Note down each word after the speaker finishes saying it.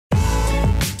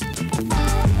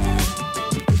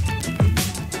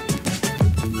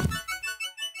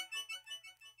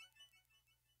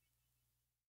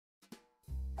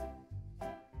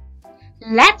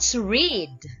Let's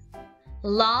read.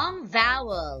 Long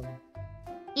vowel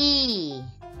E.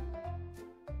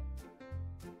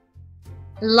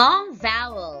 Long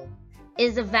vowel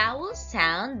is a vowel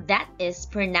sound that is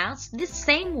pronounced the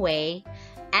same way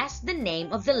as the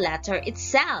name of the letter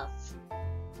itself.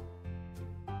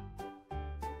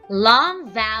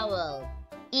 Long vowel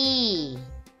E.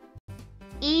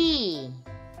 E.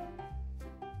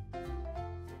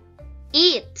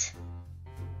 Eat.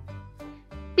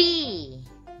 B.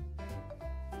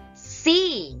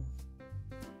 C.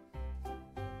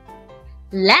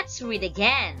 Let's read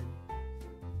again.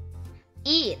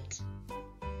 Eat.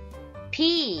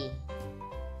 P.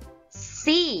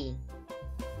 C.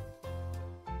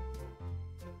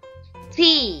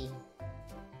 T.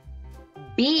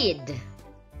 Bead.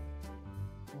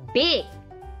 Big.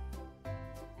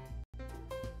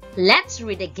 Let's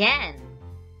read again.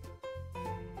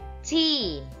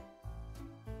 T.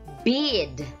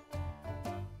 Bead.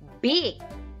 Big.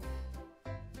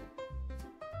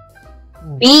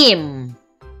 Beam.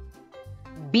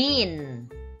 Bean.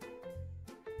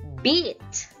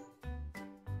 Beat.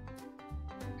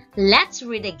 Let's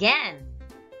read again.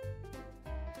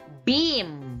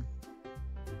 Beam.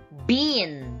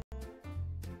 Bean.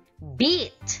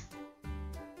 Beat.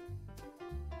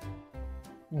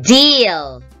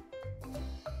 Deal.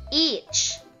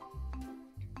 Each.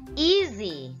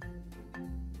 Easy.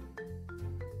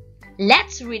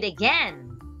 Let's read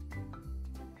again.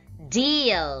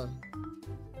 Deal.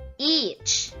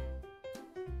 Each.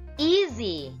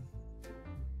 Easy.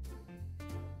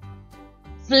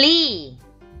 Flee.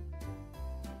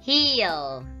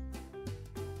 Heel.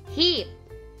 Heap.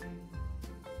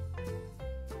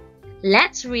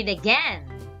 Let's read again.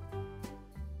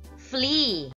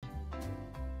 Flee.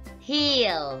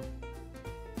 Heel.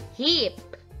 Heap.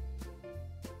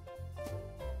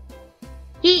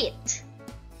 Heat.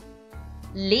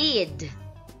 Lead.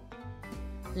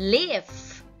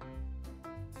 Leaf.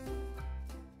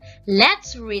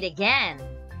 Let's read again.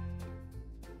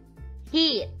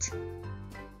 Heat.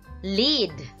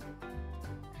 Lead.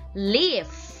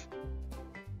 Leaf.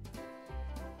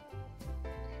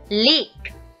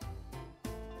 Leak.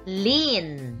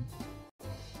 Lean.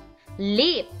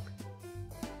 Leap.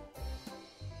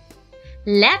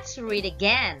 Let's read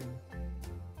again.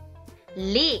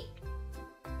 Leak.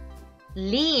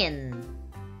 Lean.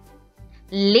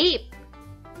 Leap.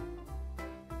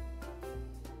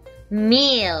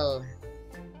 Meal.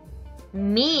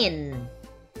 Mean.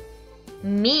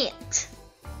 Meat.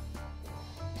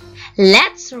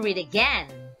 Let's read again.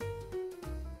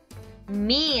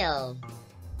 Meal.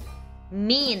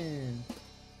 Mean.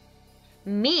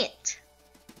 Meat.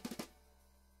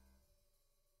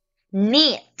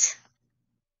 Neat.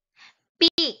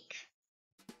 Peak.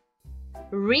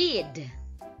 Read.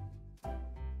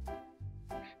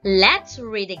 Let's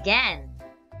read again.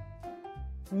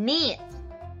 Neat.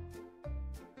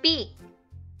 Peak.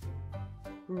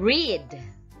 Read.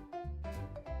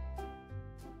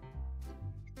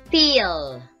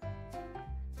 Seal.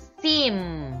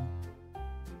 Seam.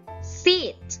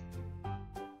 Sit.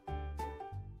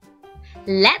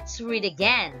 Let's read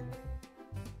again.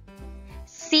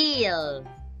 Seal.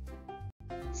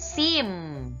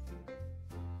 Seam.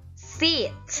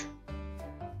 Sit.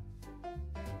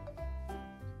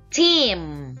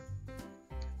 Team.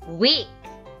 Week.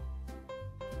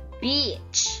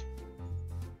 Beach.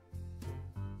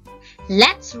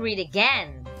 Let's read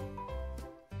again.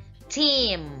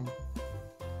 Team.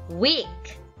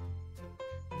 Week.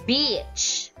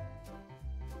 Beach.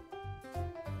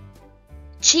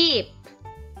 Cheap.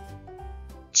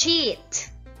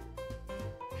 Cheat.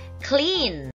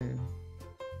 Clean.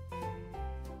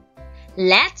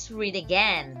 Let's read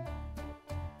again.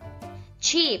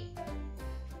 Cheap.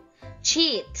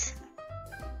 Cheat.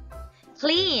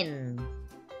 Clean.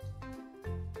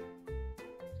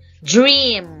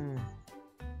 Dream.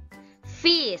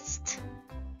 Feast.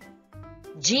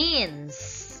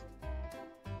 Jeans.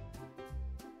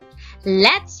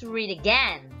 Let's read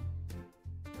again.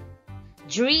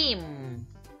 Dream.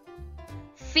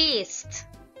 Feast.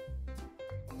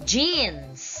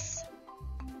 Jeans.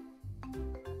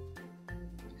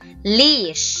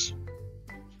 Leash.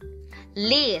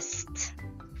 List.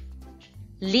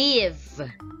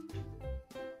 Live.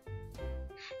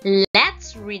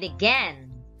 Let's read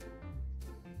again.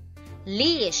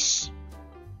 Leash.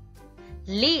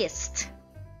 List.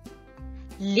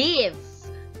 Live.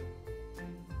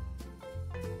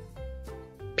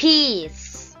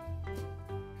 Peace.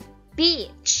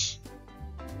 Peach.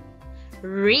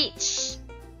 Reach.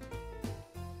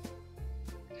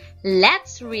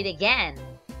 Let's read again.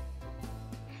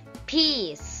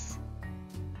 Peace.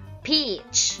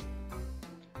 peach,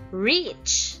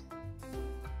 reach,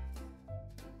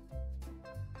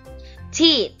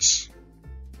 teach,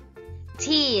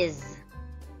 tease,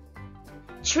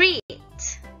 treat.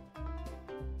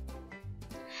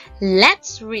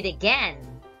 Let's read again.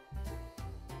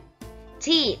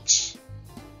 Teach,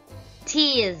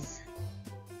 tease,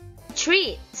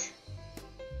 treat.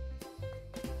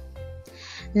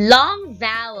 Long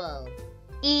vowel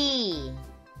E,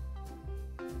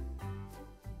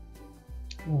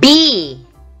 B,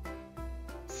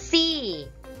 C,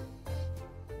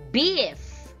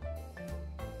 beef.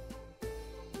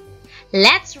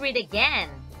 Let's read again.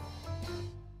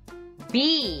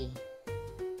 B,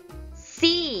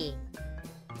 C,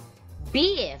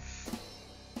 beef.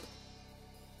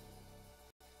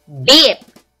 Beep,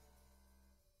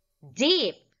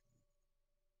 deep,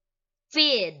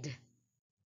 feed.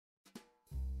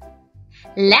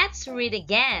 Let's read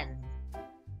again.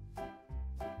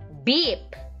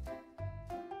 Beep,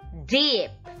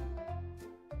 deep,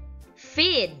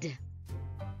 feed,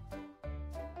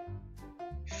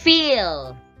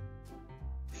 feel,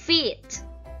 fit,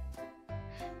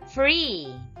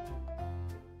 free.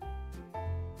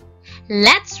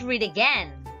 Let's read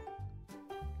again.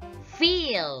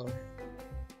 Feel,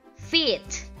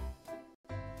 fit,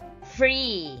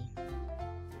 free.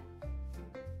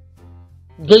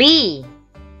 Glee,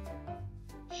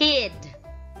 hid,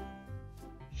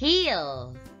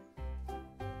 heal.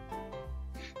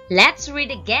 Let's read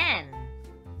again.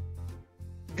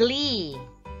 Glee,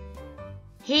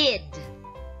 hid,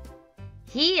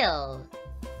 heal.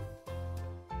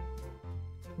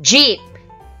 Jeep,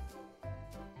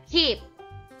 hip,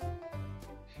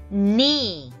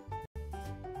 knee.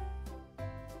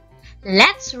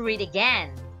 Let's read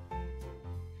again.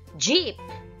 Jeep,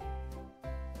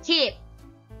 hip,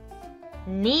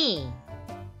 knee.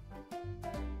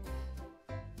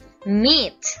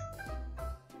 Meet,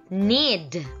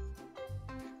 need,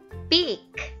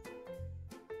 peak.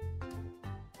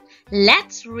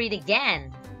 Let's read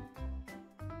again.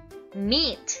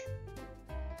 Meet,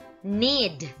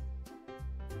 need,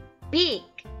 peak.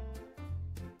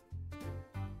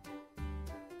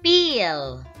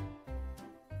 Peel,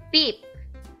 peep,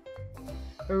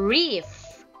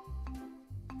 reef.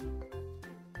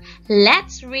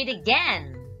 Let's read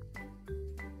again.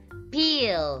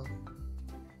 Peel,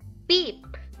 peep,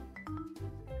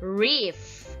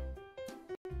 reef.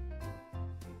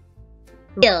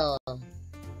 Reel,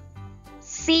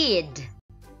 seed,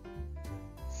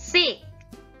 sick.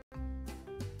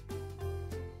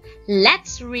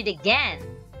 Let's read again.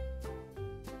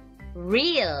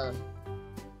 Reel,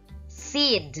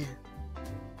 seed,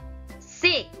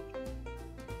 sick.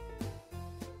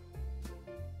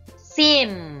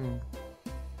 Sim,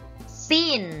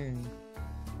 sin,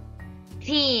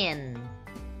 thin.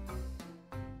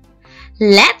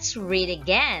 Let's read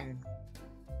again.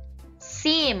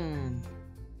 Sim,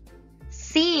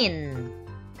 sin,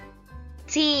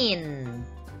 thin.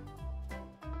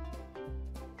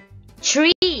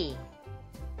 Tree,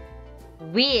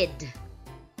 weed,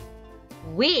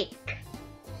 wick.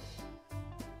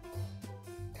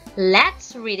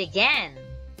 Let's read again.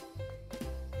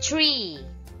 Tree,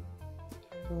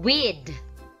 weed,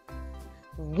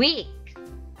 wick.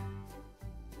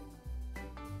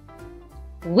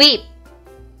 Whip,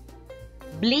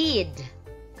 bleed,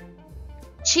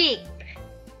 chick.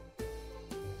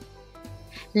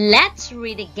 Let's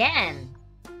read again.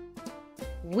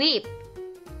 Whip,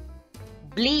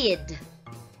 bleed,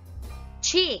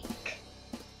 chick.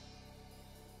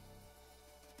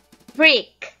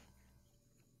 Prick,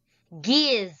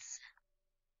 giz,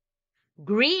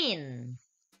 green.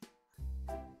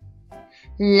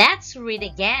 Let's read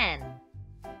again.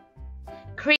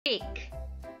 Creek,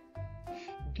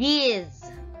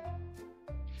 giz,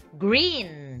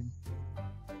 green.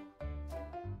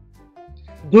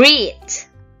 Greet,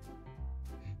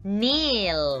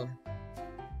 kneel,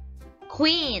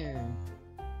 queen.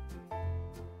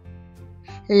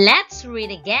 Let's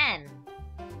read again.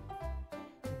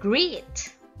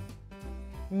 Greet,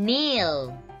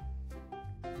 kneel,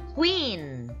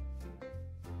 queen.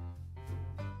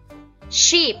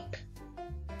 Sheep,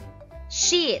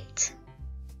 sheet,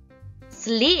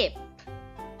 sleep.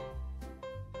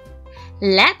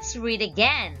 Let's read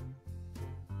again.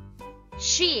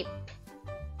 Sheep,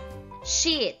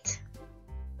 sheet,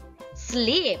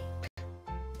 sleep.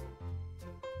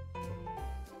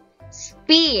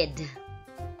 Speed,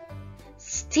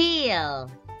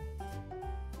 steal,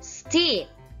 steep.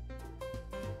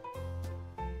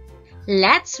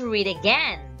 Let's read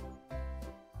again.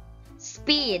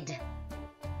 Speed,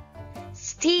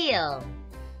 steal,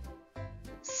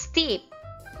 steep.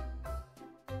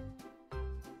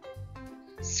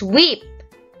 Sweep,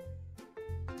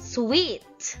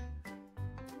 sweet.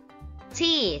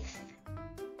 Teeth.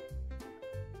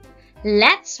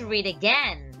 Let's read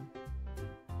again.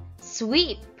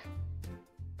 Sweep,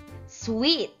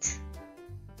 sweet.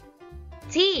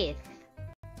 Teeth.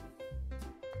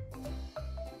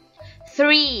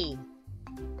 3.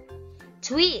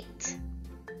 Tweet,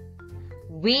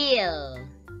 wheel.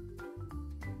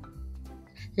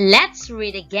 Let's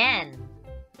read again.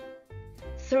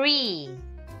 3.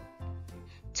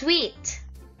 Tweet,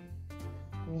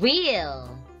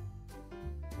 wheel.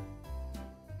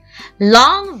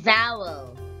 Long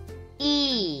vowel,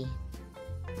 E.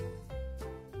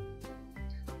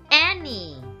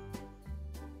 Any,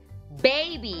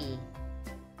 baby,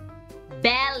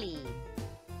 belly.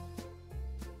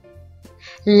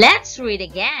 Let's read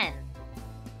again.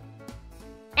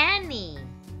 Any,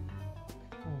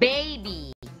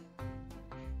 baby,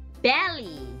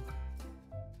 belly.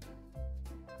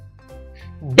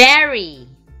 Berry,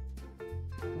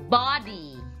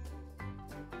 body,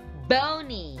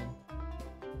 bony.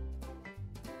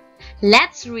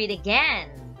 Let's read again.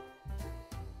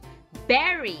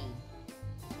 Berry,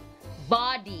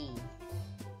 body,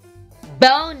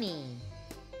 bony.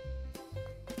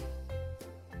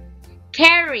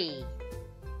 Carry,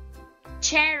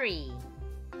 cherry,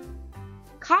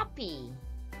 copy.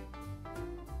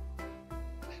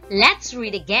 Let's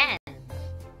read again.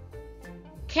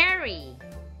 Carry,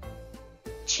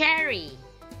 cherry,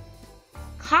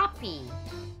 copy.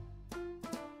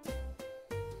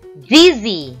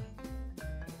 Dizzy,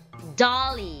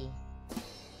 dolly,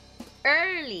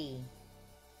 early.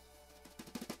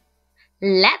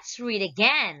 Let's read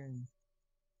again.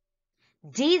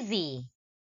 Dizzy,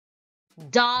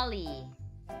 dolly,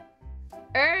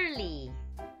 early.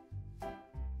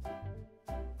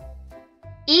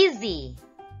 Easy,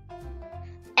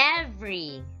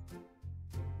 every,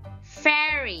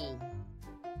 fairy.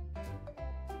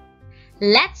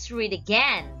 Let's read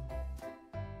again.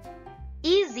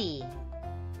 Easy,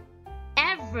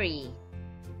 every,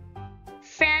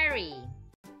 fairy.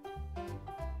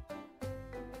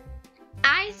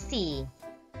 Icy,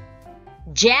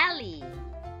 jelly,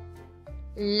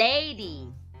 lady.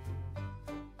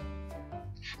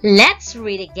 Let's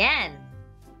read again.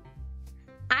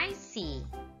 Icy,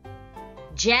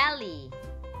 jelly,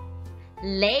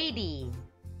 lady.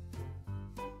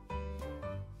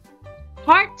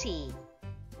 Party,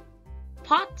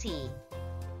 potty,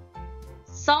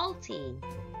 salty.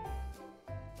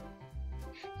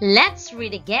 Let's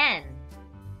read again.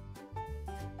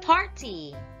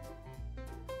 Party,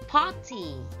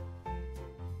 potty,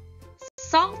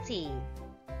 salty.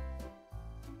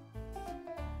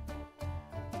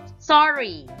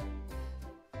 Sorry,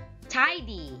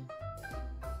 tidy,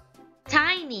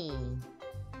 tiny.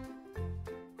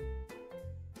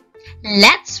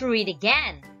 Let's read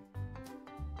again.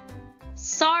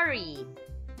 Sorry,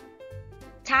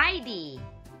 tidy,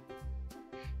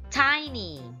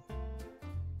 tiny.